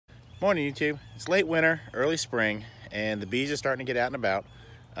Morning, YouTube. It's late winter, early spring, and the bees are starting to get out and about.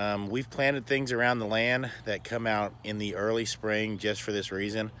 We've planted things around the land that come out in the early spring just for this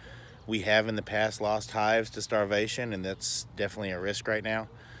reason. We have in the past lost hives to starvation, and that's definitely a risk right now.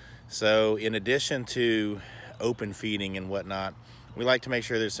 So in addition to open feeding and whatnot, we like to make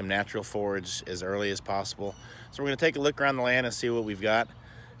sure there's some natural forage as early as possible. So we're going to take a look around the land and see what we've got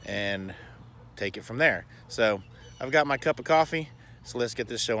and take it from there. So I've got my cup of coffee, so let's get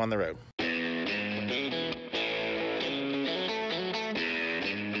this show on the road.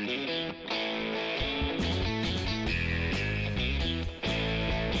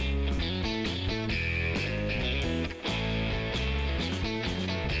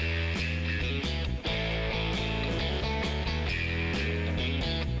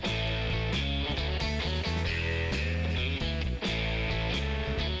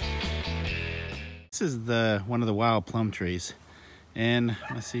 This is one of the wild plum trees, and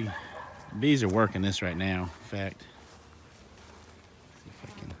let's see, bees are working this right now. In fact, let's see if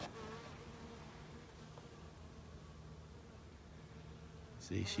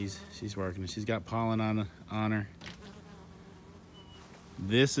I can see. She's working. She's got pollen on her.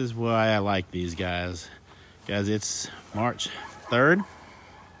 This is why I like these guys. Guys, it's March 3rd,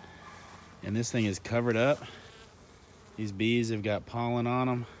 and this thing is covered up. These bees have got pollen on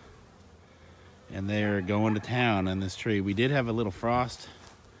them, and they're going to town on this tree. We did have a little frost,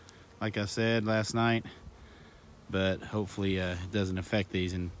 like I said last night, but hopefully it doesn't affect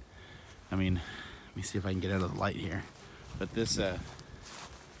these. And I mean, let me see if I can get out of the light here. But this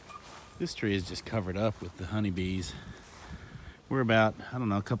tree is just covered up with the honeybees. We're about, I don't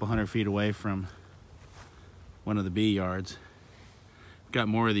know, a couple hundred feet away from one of the bee yards. Got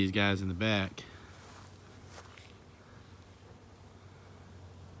more of these guys in the back.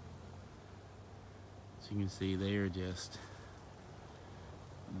 You can see they are just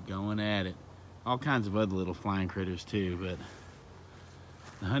going at it. All kinds of other little flying critters too, but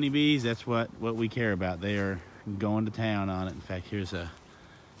the honeybees, that's what we care about. They are going to town on it. In fact, here's if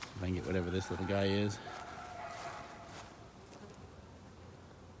I can get whatever this little guy is.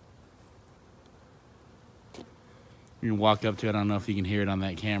 You can walk up to it. I don't know if you can hear it on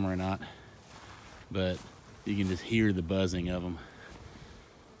that camera or not, but you can just hear the buzzing of them.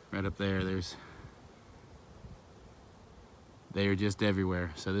 Right up there, they are just everywhere,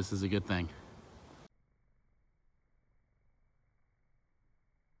 so this is a good thing.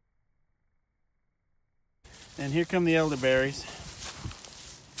 And here come the elderberries.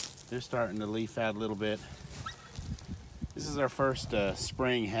 They're starting to leaf out a little bit. This is our first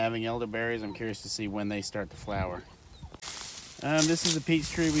spring having elderberries. I'm curious to see when they start to flower. This is a peach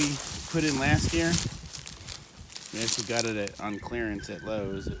tree we put in last year. We actually got it on clearance at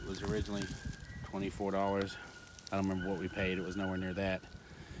Lowe's. It was originally $24. I don't remember what we paid. It was nowhere near that.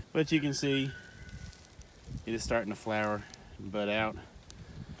 But you can see it is starting to flower and bud out,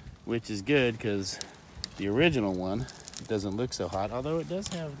 which is good because the original one doesn't look so hot, although it does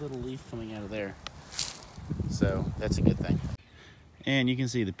have a little leaf coming out of there. So that's a good thing. And you can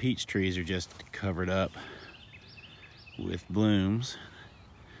see the peach trees are just covered up with blooms.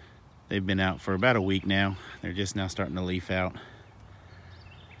 They've been out for about a week now. They're just now starting to leaf out.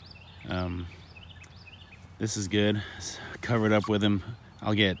 This is good. It's covered up with them.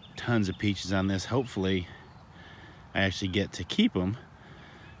 I'll get tons of peaches on this. Hopefully, I actually get to keep them.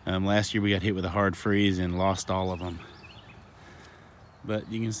 Last year we got hit with a hard freeze and lost all of them.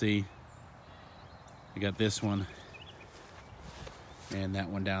 But you can see, I got this one and that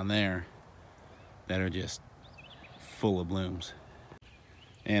one down there that are just full of blooms.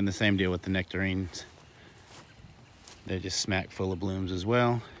 And the same deal with the nectarines. They're just smack full of blooms as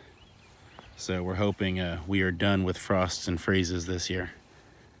well. So we're hoping we are done with frosts and freezes this year.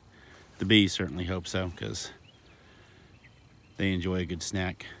 The bees certainly hope so, because they enjoy a good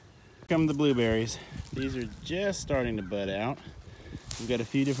snack. Here come the blueberries. These are just starting to bud out. We've got a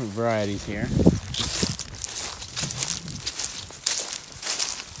few different varieties here.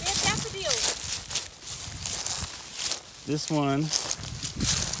 This one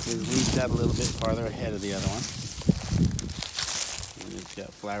is leafed out a little bit farther ahead of the other one. It's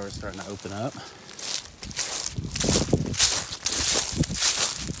got flowers starting to open up.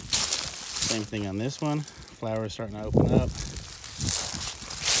 Same thing on this one. Flowers starting to open up.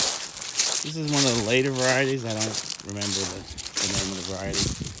 This is one of the later varieties. I don't remember the name of the variety.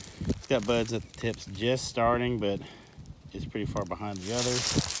 It's got buds at the tips just starting, but it's pretty far behind the others.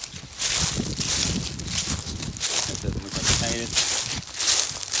 That doesn't look like it's made it.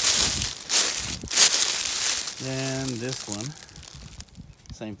 Then this one.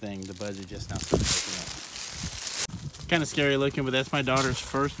 Same thing, the buds are just now starting to open up. kind of scary looking, but that's my daughter's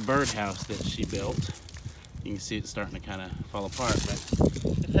first birdhouse that she built. You can see it's starting to kind of fall apart, but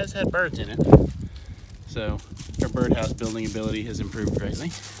it has had birds in it. So her birdhouse building ability has improved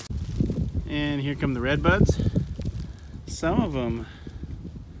greatly. And here come the redbuds. Some of them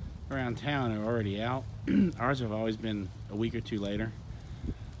around town are already out. Ours have always been a week or two later.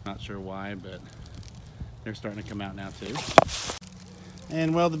 Not sure why, but they're starting to come out now too.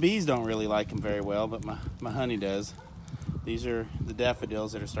 And well, the bees don't really like them very well, but my honey does. These are the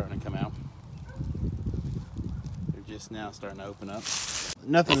daffodils that are starting to come out. They're just now starting to open up.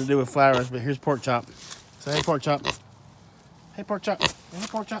 Nothing to do with flowers, but here's Pork Chop. Say hey, Pork Chop. Hey, Pork Chop. Hey,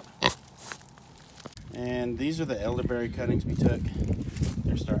 Pork Chop. And these are the elderberry cuttings we took.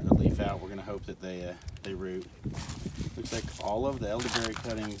 They're starting to leaf out. We're going to hope that they root. Looks like all of the elderberry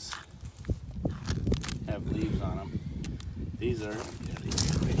cuttings have leaves on them. These are, yeah,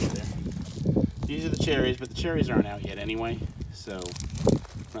 these are right there. These are the cherries, but the cherries aren't out yet anyway, so I'm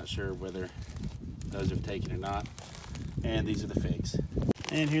not sure whether those have taken or not. And these are the figs.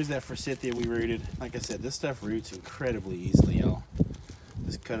 And here's that forsythia we rooted. Like I said, this stuff roots incredibly easily, y'all.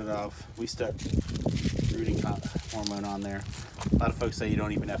 Just cut it off. We stuck rooting hormone on there. A lot of folks say you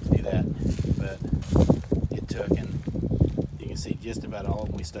don't even have to do that, but it took, and you can see just about all of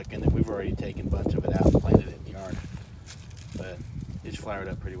them we stuck in there. We've already taken a bunch of it out and planted it in the yard, but it's flowered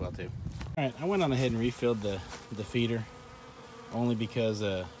up pretty well too. All right, I went on ahead and refilled the feeder only because,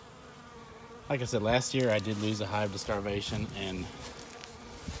 like I said, last year I did lose a hive to starvation, and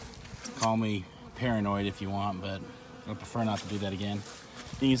call me paranoid if you want, but I prefer not to do that again.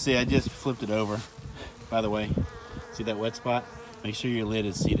 You can see I just flipped it over. By the way, see that wet spot? Make sure your lid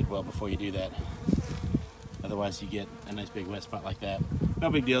is seated well before you do that. Otherwise you get a nice big wet spot like that. No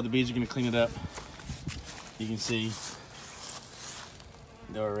big deal, the bees are gonna clean it up. You can see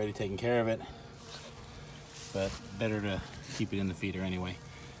they're already taking care of it, but better to keep it in the feeder anyway.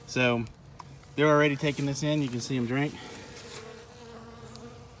 So they're already taking this in. You can see them drink.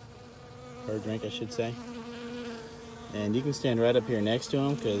 Or drink, I should say. And you can stand right up here next to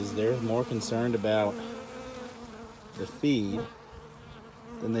them because they're more concerned about the feed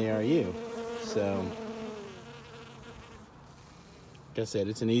than they are you. So, like I said,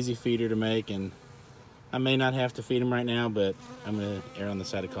 it's an easy feeder to make, and I may not have to feed them right now, but I'm going to err on the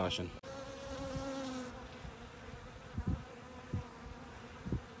side of caution.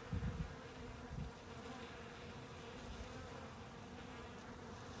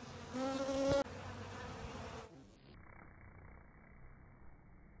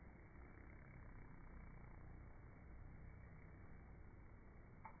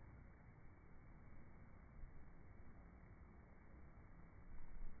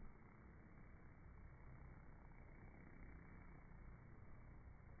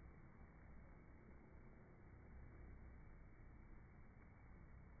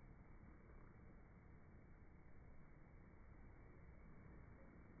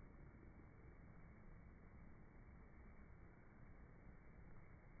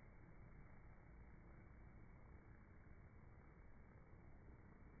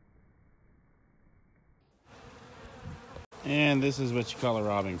 And this is what you call a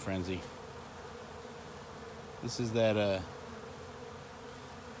robbing frenzy. This is that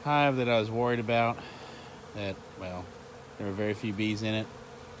hive that I was worried about. That, well, there were very few bees in it.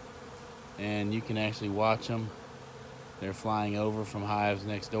 And you can actually watch them. They're flying over from hives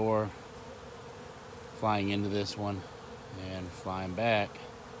next door, flying into this one, and flying back.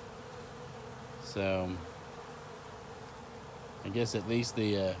 So I guess at least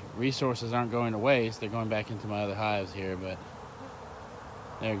the resources aren't going to waste. They're going back into my other hives here, but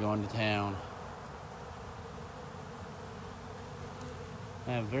they're going to town.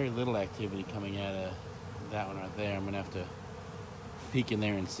 I have very little activity coming out of that one right there. I'm going to have to peek in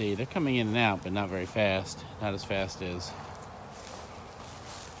there and see. They're coming in and out, but not very fast. Not as fast as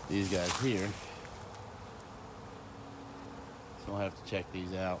these guys here. So we'll have to check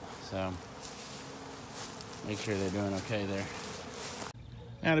these out. So make sure they're doing okay there.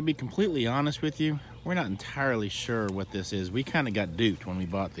 Now, to be completely honest with you, we're not entirely sure what this is. We kind of got duped when we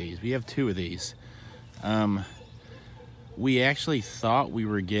bought these. We have two of these. We actually thought we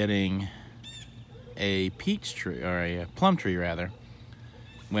were getting a peach tree, or a plum tree rather.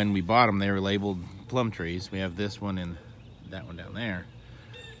 When we bought them, they were labeled plum trees. We have this one and that one down there.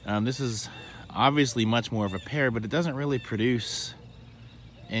 This is obviously much more of a pear, but it doesn't really produce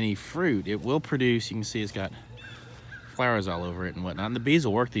any fruit. It will produce, you can see it's got flowers all over it and whatnot. And the bees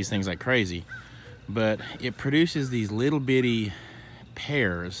will work these things like crazy, but it produces these little bitty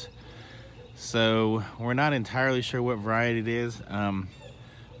pears. So we're not entirely sure what variety it is.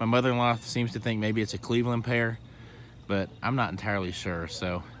 My mother-in-law seems to think maybe it's a Cleveland pear, but I'm not entirely sure.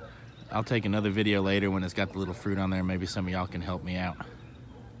 So I'll take another video later when it's got the little fruit on there. Maybe some of y'all can help me out.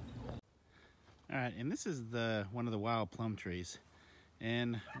 All right, and this is one of the wild plum trees.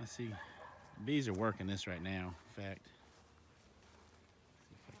 And let's see, bees are working this right now, in fact.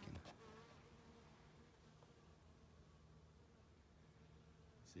 See if I can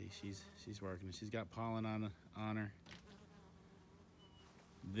see, she's working. She's got pollen on her.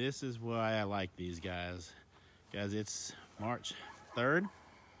 This is why I like these guys. Guys, it's March 3rd,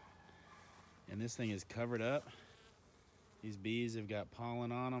 and this thing is covered up. These bees have got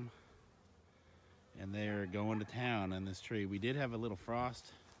pollen on them, and they're going to town on this tree. We did have a little frost,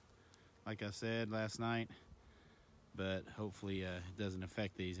 like I said, last night, but hopefully it doesn't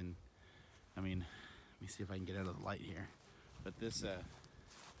affect these. And I mean, let me see if I can get out of the light here. But this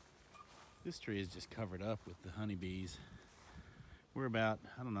tree is just covered up with the honeybees. We're about,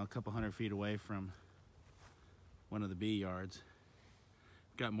 I don't know, a couple 100 feet away from one of the bee yards.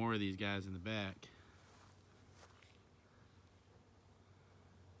 Got more of these guys in the back.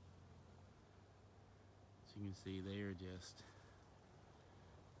 As you can see, they are just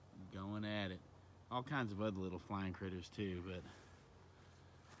going at it. All kinds of other little flying critters too, but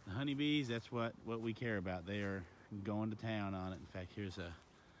the honeybees, that's what we care about. They are going to town on it. In fact, here's if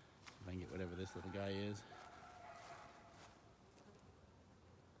I can get whatever this little guy is.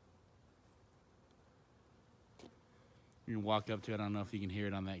 You can walk up to it. I don't know if you can hear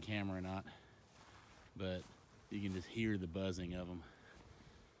it on that camera or not, but you can just hear the buzzing of them.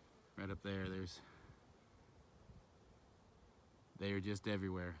 Right up there, they are just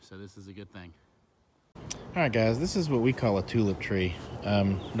everywhere, so this is a good thing. All right, guys, this is what we call a tulip tree.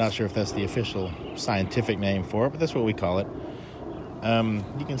 Not sure if that's the official scientific name for it, but that's what we call it.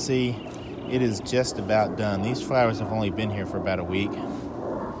 You can see it is just about done. These flowers have only been here for about a week,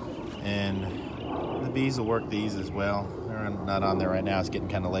 and the bees will work these as well. They're not on there right now. It's getting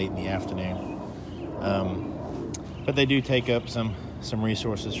kind of late in the afternoon. But they do take up some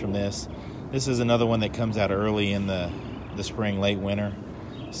resources from this. This is another one that comes out early in the spring, late winter.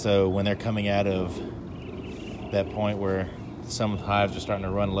 So when they're coming out of that point where some hives are starting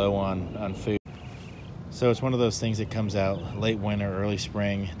to run low on food. So it's one of those things that comes out late winter, early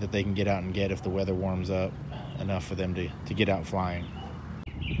spring that they can get out and get if the weather warms up enough for them to get out flying.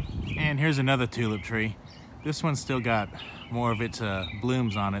 And here's another tulip tree. This one's still got more of its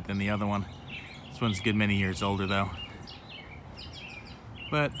blooms on it than the other one. This one's a good many years older though.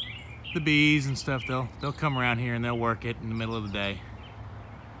 But the bees and stuff, they'll come around here and they'll work it in the middle of the day.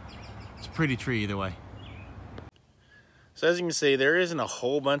 It's a pretty tree either way. So as you can see, there isn't a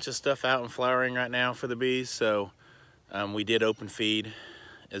whole bunch of stuff out and flowering right now for the bees. So we did open feed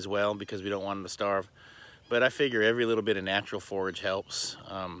as well because we don't want them to starve. But I figure every little bit of natural forage helps.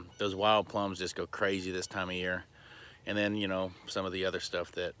 Those wild plums just go crazy this time of year. And then, you know, some of the other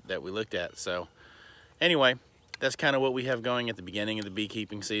stuff that we looked at. So anyway, that's kind of what we have going at the beginning of the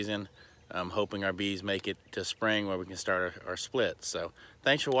beekeeping season. I'm hoping our bees make it to spring where we can start our split. So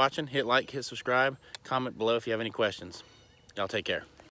thanks for watching. Hit like, hit subscribe, comment below if you have any questions. Y'all take care.